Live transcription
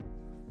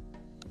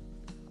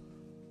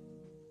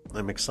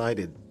I'm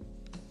excited.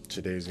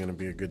 Today's gonna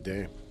be a good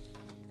day.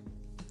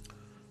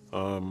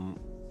 Um,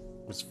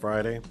 it's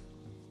Friday,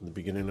 the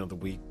beginning of the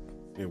week.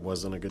 It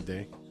wasn't a good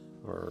day,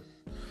 or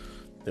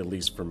at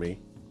least for me.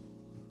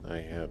 I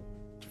had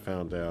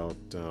found out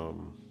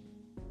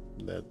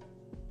that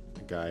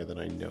a guy that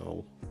I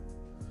know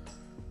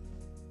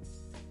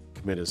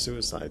committed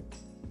suicide,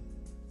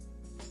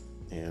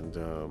 and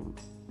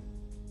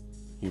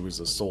he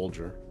was a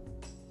soldier.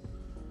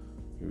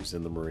 He was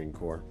in the Marine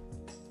Corps.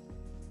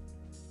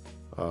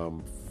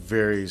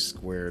 Very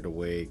squared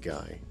away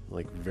guy,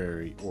 like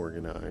very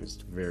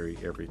organized, very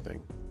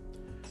everything.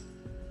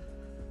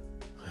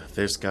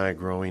 This guy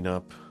growing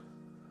up,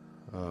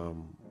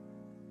 um,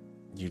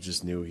 you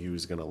just knew he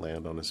was going to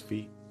land on his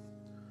feet.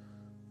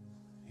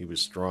 He was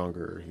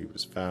stronger, he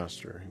was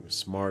faster, he was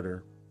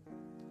smarter.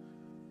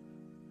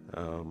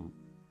 Um,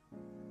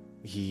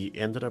 he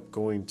ended up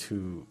going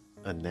to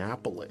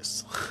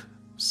Annapolis,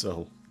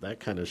 so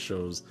that kind of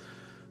shows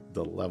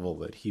the level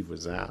that he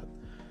was at.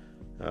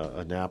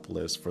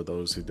 Annapolis, for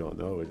those who don't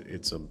know,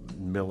 it's a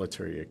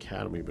military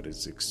academy, but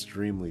it's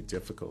extremely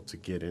difficult to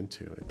get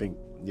into. I think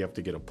you have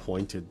to get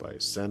appointed by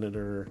a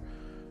senator.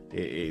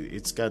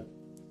 It's got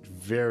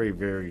very,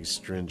 very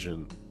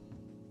stringent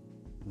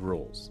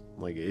rules.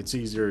 Like, it's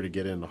easier to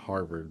get into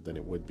Harvard than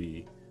it would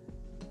be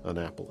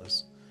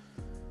Annapolis.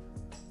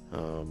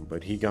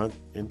 But he got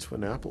into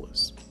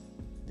Annapolis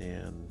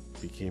and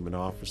became an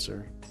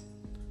officer.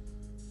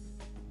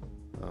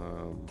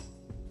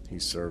 He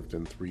served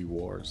in 3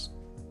 wars.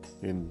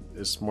 And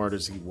as smart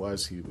as he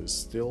was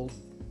still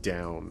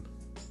down.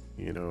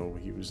 You know,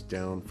 he was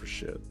down for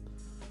shit.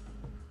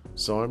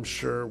 So I'm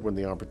sure when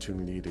the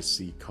opportunity to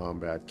see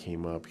combat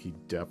came up, he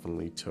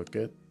definitely took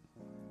it.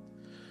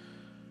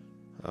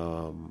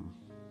 But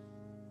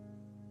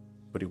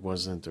he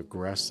wasn't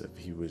aggressive.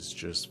 He was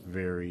just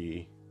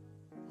very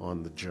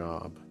on the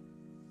job.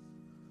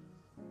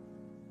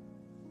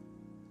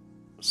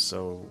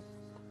 So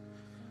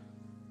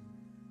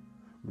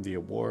the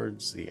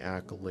awards, the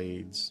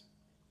accolades,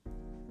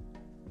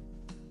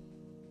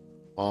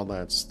 all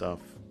that stuff,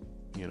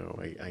 you know,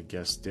 I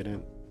guess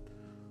didn't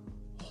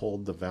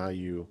hold the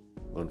value,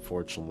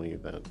 unfortunately,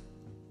 that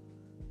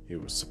it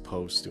was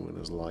supposed to in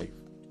his life.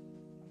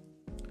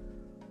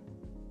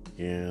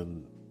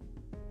 And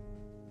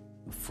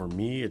for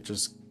me, it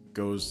just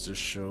goes to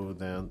show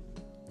that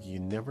you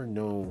never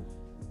know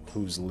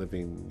who's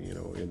living, you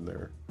know, in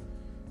their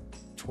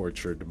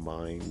tortured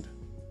mind.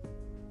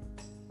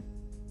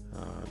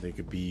 They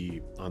could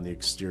be on the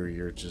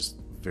exterior just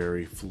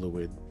very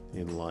fluid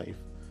in life,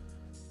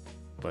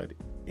 but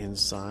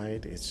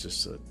inside it's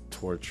just a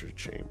torture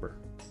chamber,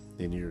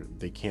 and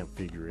they can't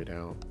figure it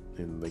out,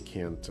 and they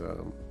can't.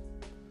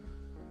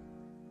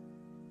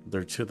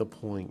 They're to the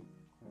point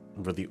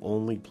where the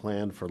only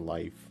plan for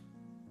life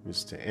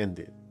is to end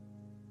it,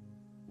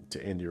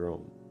 to end your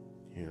own.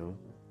 You know,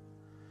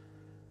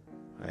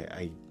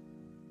 I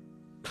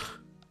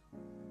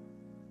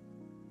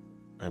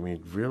I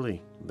mean,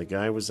 really, the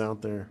guy was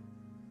out there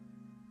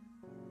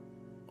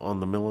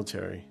on the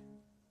military's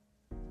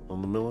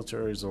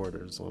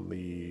orders, on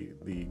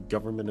the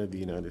government of the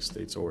United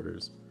States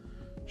orders,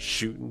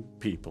 shooting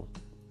people,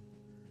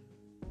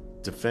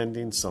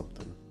 defending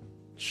something,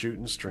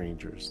 shooting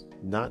strangers,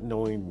 not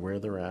knowing where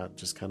they're at,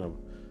 just kind of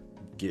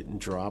getting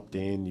dropped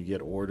in. You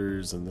get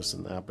orders and this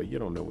and that, but you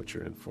don't know what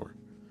you're in for.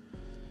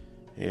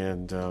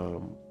 And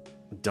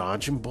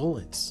dodging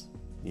bullets,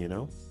 you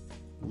know,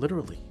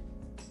 literally.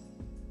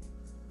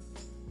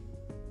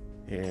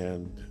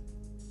 And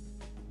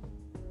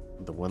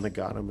the one that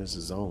got him is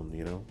his own,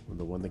 you know.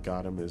 The one that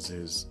got him was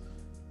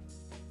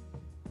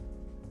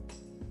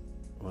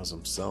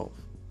himself.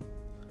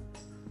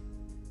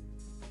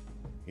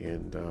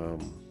 And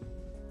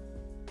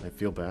I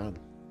feel bad.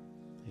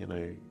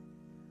 And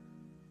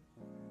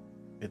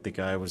the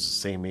guy was the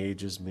same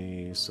age as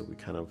me, so we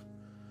kind of,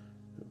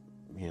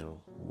 you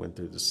know, went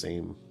through the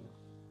same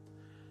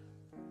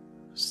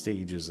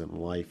stages in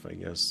life, I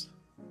guess.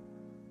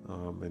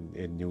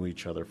 And knew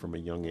each other from a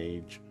young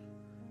age,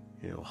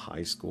 you know,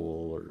 high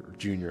school or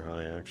junior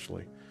high,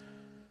 actually.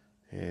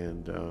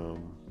 And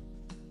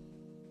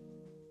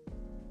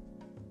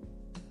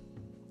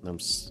I'm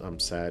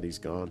sad he's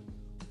gone.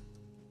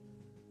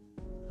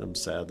 I'm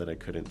sad that I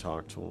couldn't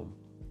talk to him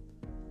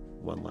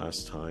one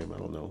last time. I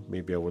don't know.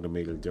 Maybe I would have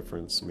made a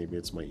difference. Maybe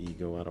it's my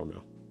ego. I don't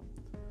know.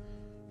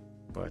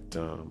 But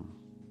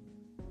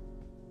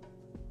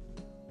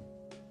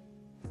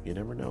you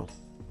never know.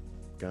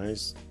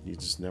 Guys, you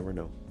just never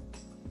know.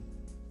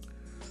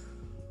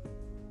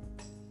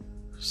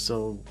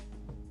 So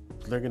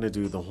they're gonna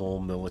do the whole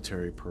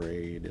military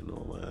parade and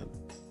all that.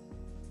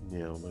 You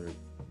know,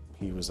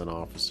 he was an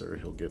officer.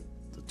 He'll get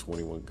the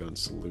 21 gun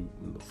salute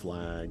and the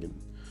flag,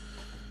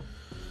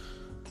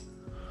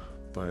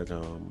 but I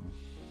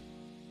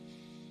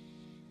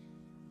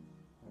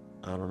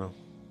don't know.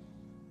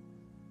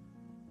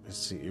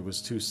 It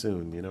was too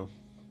soon, you know.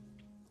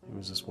 It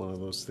was just one of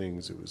those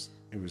things. It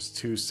was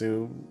too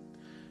soon,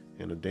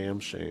 and a damn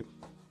shame.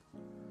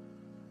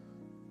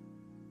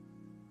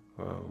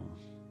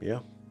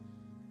 Yeah.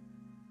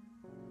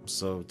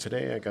 So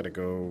today I got to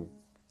go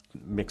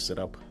mix it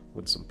up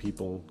with some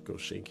people, go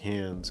shake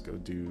hands, go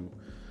do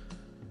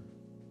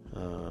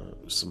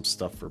some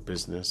stuff for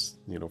business,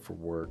 for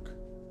work,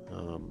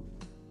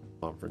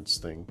 conference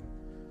thing.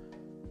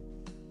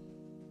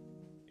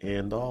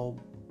 And I'll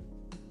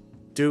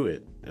do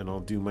it, and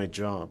I'll do my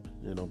job,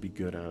 and I'll be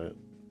good at it.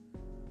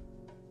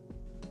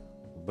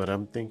 But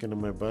I'm thinking of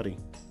my buddy,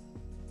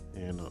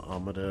 and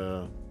I'm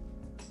gonna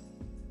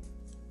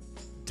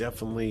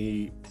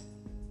definitely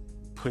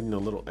putting a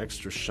little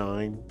extra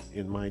shine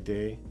in my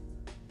day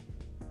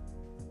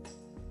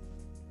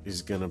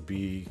is gonna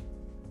be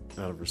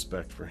out of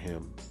respect for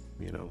him.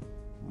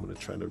 I'm gonna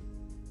try to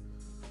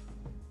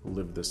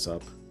live this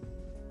up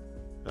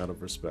out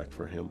of respect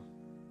for him.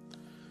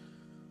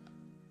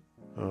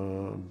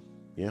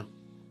 Yeah,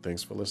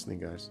 thanks for listening,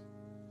 guys.